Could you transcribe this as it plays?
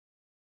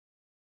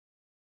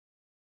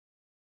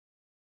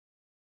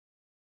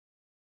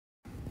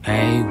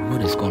Hey,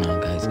 what is going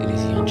on, guys? It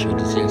is Young Chill.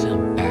 This is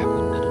I'm back with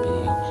another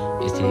video.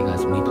 It's today,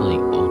 guys, me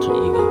playing Alter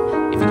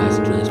Ego. If you guys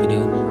enjoy this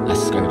video, like,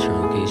 subscribe, turn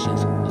on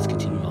notifications. Let's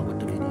continue on with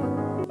the video.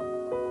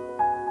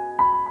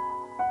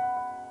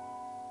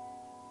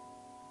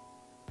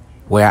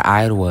 Where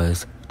I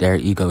was, their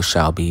ego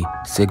shall be.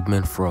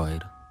 Sigmund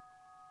Freud.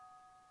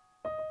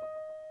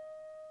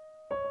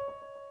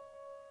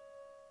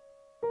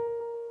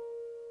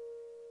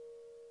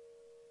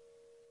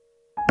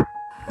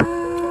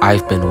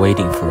 I've been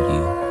waiting for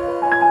you.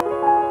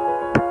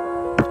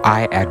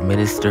 I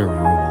administer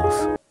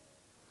rules.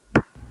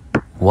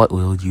 What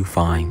will you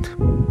find?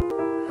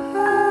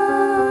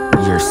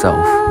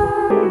 Yourself.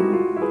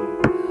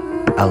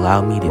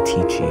 Allow me to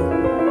teach you.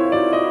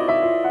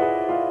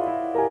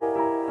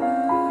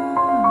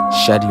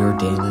 Shed your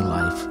daily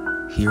life.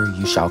 Here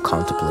you shall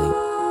contemplate.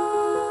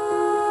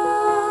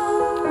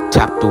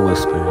 Tap the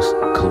whispers.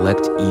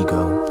 Collect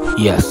ego.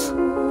 Yes.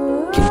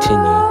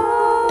 Continue.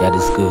 That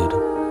is good.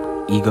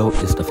 Ego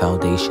is the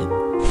foundation.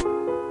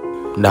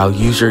 Now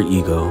use your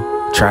ego.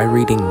 Try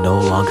reading No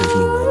Longer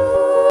Human.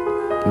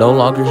 No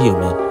Longer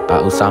Human by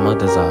Osamu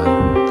Dazai.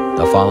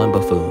 The Fallen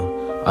Buffoon.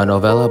 A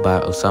novella by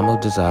Osamu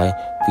Dazai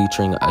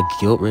featuring a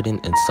guilt-ridden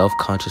and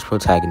self-conscious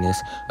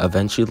protagonist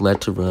eventually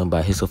led to ruin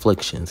by his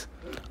afflictions.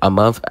 A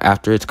month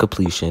after its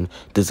completion,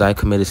 Dazai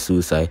committed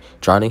suicide,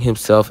 drowning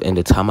himself in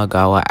the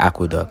Tamagawa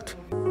Aqueduct.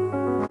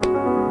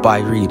 By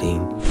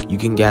reading, you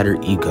can gather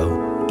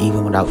ego,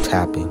 even without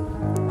tapping.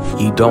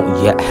 You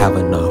don't yet have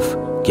enough.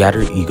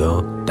 Gather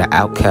ego, the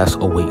outcast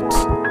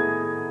awaits.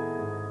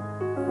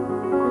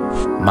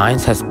 Mine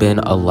has been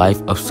a life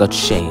of such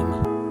shame.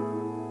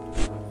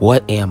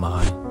 What am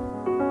I?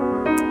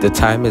 The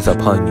time is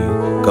upon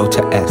you. Go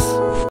to S.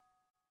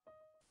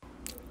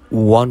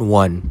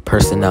 1-1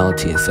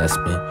 Personality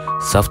Assessment.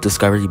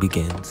 Self-discovery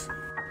begins.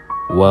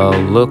 Well,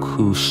 look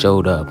who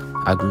showed up.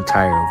 I grew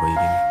tired of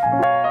waiting.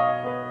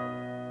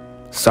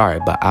 Sorry,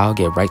 but I'll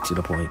get right to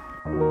the point.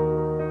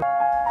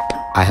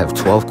 I have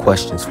 12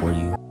 questions for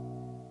you.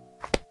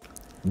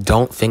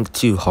 Don't think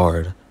too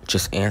hard,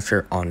 just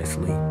answer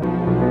honestly.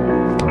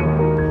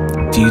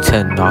 Do you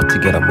tend not to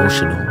get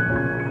emotional?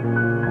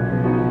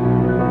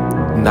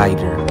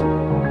 Neither.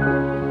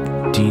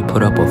 Do you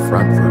put up a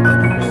front for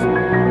others?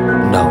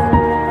 No.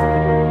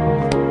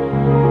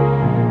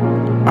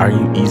 Are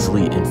you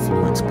easily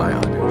influenced by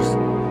others?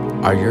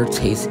 Are your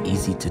tastes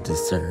easy to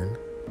discern?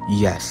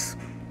 Yes.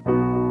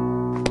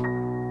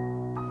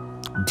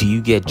 Do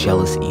you get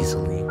jealous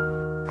easily?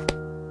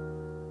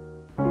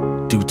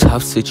 Do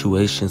tough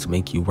situations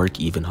make you work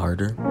even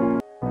harder?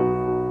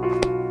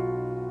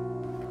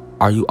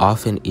 Are you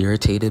often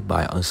irritated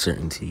by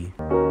uncertainty?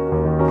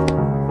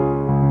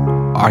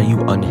 Are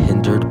you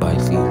unhindered by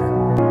fear?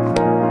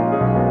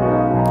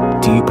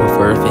 Do you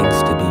prefer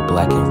things to be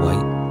black and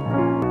white?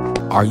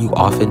 Are you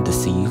often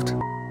deceived?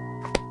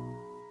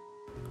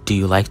 Do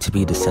you like to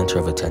be the center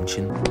of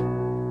attention?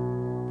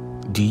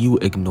 Do you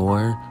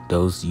ignore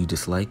those you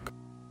dislike?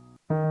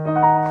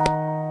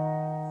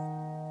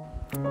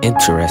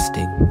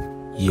 Interesting.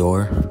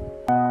 Your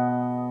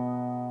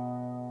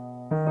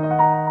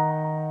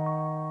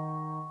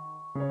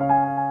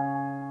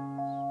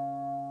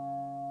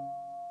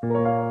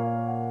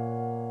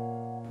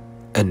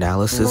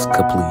analysis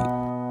complete.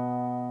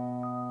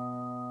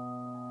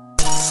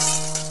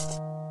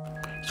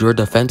 Your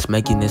defense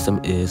mechanism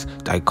is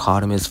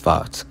dichotomous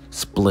thoughts,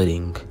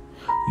 splitting.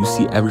 You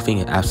see everything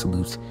in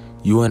absolutes.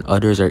 You and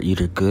others are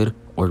either good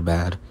or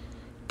bad.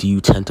 Do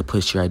you tend to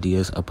push your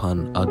ideas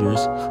upon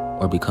others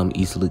or become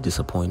easily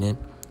disappointed?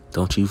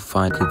 Don't you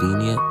find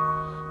convenient?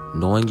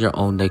 Knowing your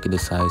own negative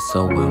side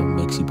so well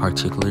makes you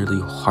particularly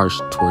harsh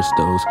towards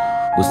those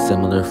with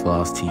similar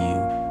flaws to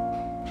you.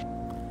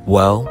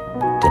 Well,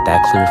 did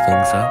that clear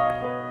things up?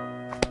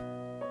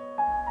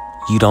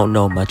 You don't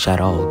know much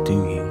at all,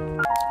 do you?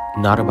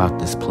 Not about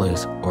this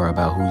place or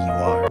about who you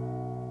are.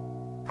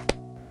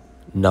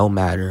 No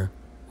matter,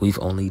 we've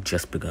only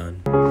just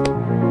begun.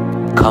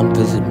 Come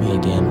visit me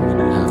again when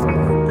you have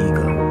more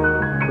ego.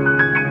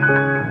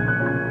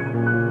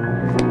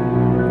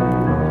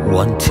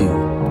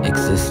 1-2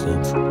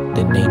 Existence,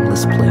 the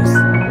nameless place.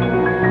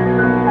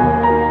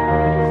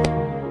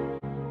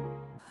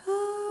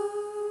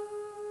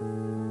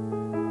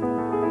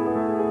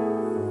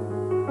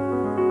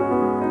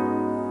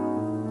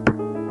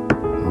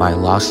 My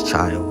lost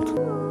child.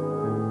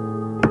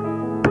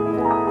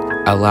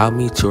 Allow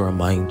me to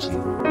remind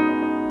you.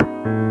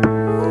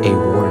 A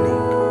warning.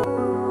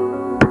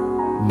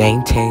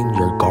 Maintain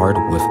your guard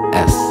with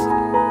S.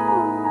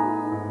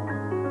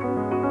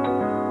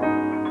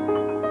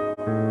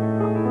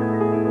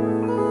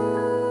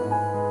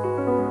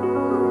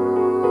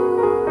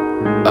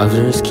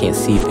 Others can't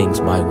see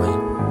things my way.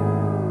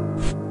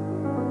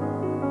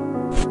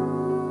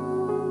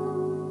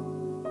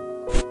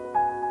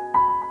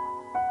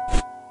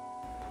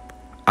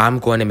 I'm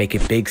going to make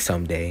it big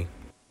someday.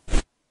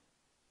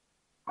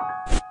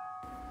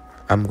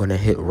 I'm going to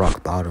hit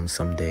rock bottom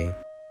someday.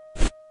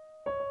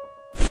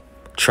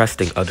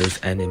 Trusting others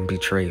and in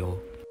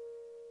betrayal.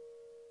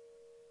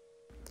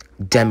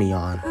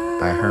 Demion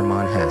by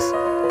Hermann Hesse,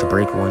 To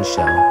Break One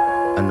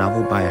Shell, a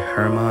novel by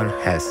Hermann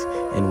Hesse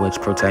in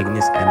which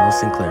protagonist Emil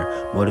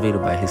Sinclair,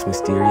 motivated by his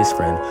mysterious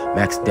friend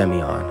Max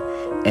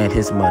Demion and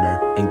his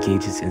mother,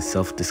 engages in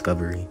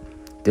self-discovery.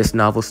 This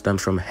novel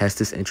stems from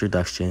Hesse's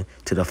introduction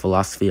to the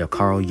philosophy of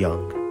Carl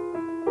Jung.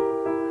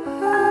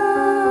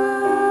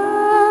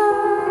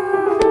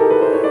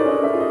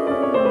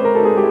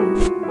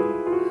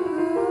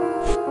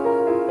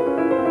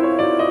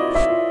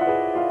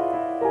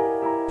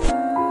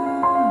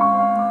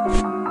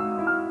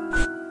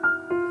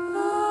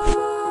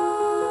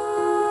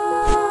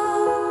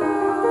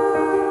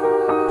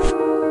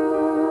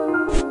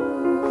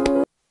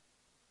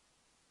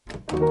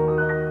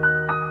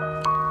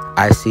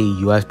 I see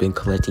you have been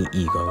collecting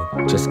ego,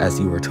 just as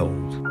you were told.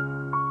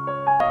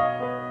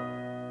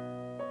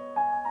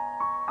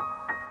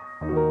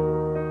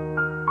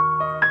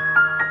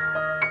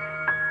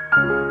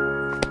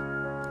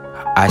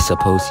 I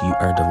suppose you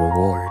earned a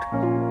reward.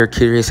 You're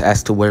curious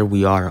as to where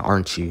we are,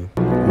 aren't you?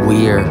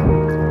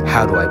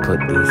 How do I put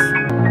this?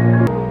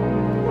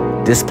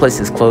 This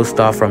place is closed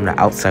off from the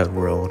outside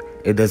world.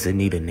 It doesn't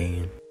need a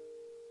name.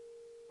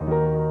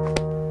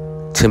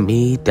 To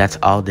me, that's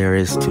all there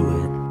is to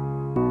it.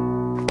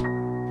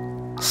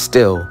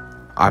 Still,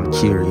 I'm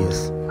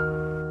curious.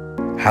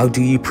 How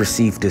do you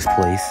perceive this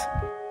place?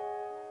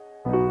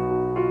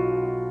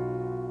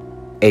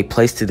 A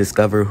place to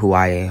discover who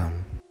I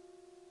am.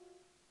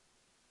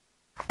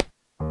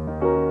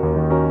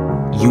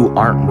 You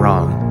aren't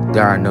wrong.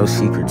 There are no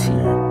secrets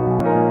here.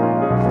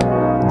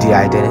 The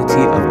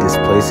identity of this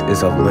place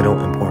is of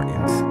little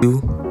importance.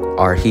 You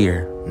are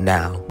here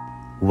now.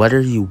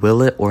 Whether you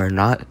will it or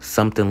not,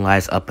 something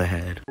lies up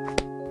ahead.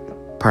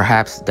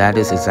 Perhaps that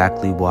is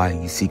exactly why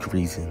you seek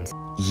reasons.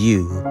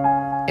 You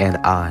and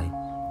I,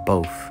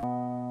 both.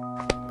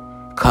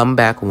 Come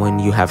back when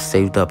you have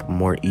saved up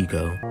more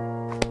ego.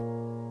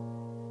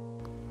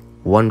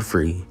 One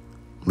free,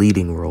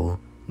 leading role,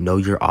 know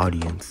your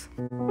audience.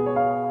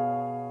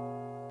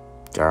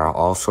 There are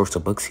all sorts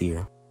of books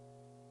here.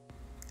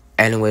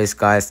 Anyways,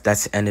 guys,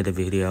 that's the end of the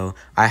video.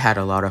 I had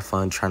a lot of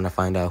fun trying to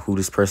find out who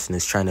this person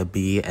is trying to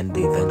be and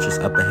the adventures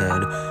up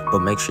ahead.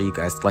 But make sure you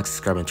guys like,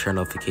 subscribe, and turn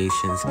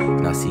notifications.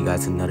 And I'll see you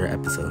guys in another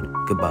episode.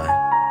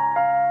 Goodbye.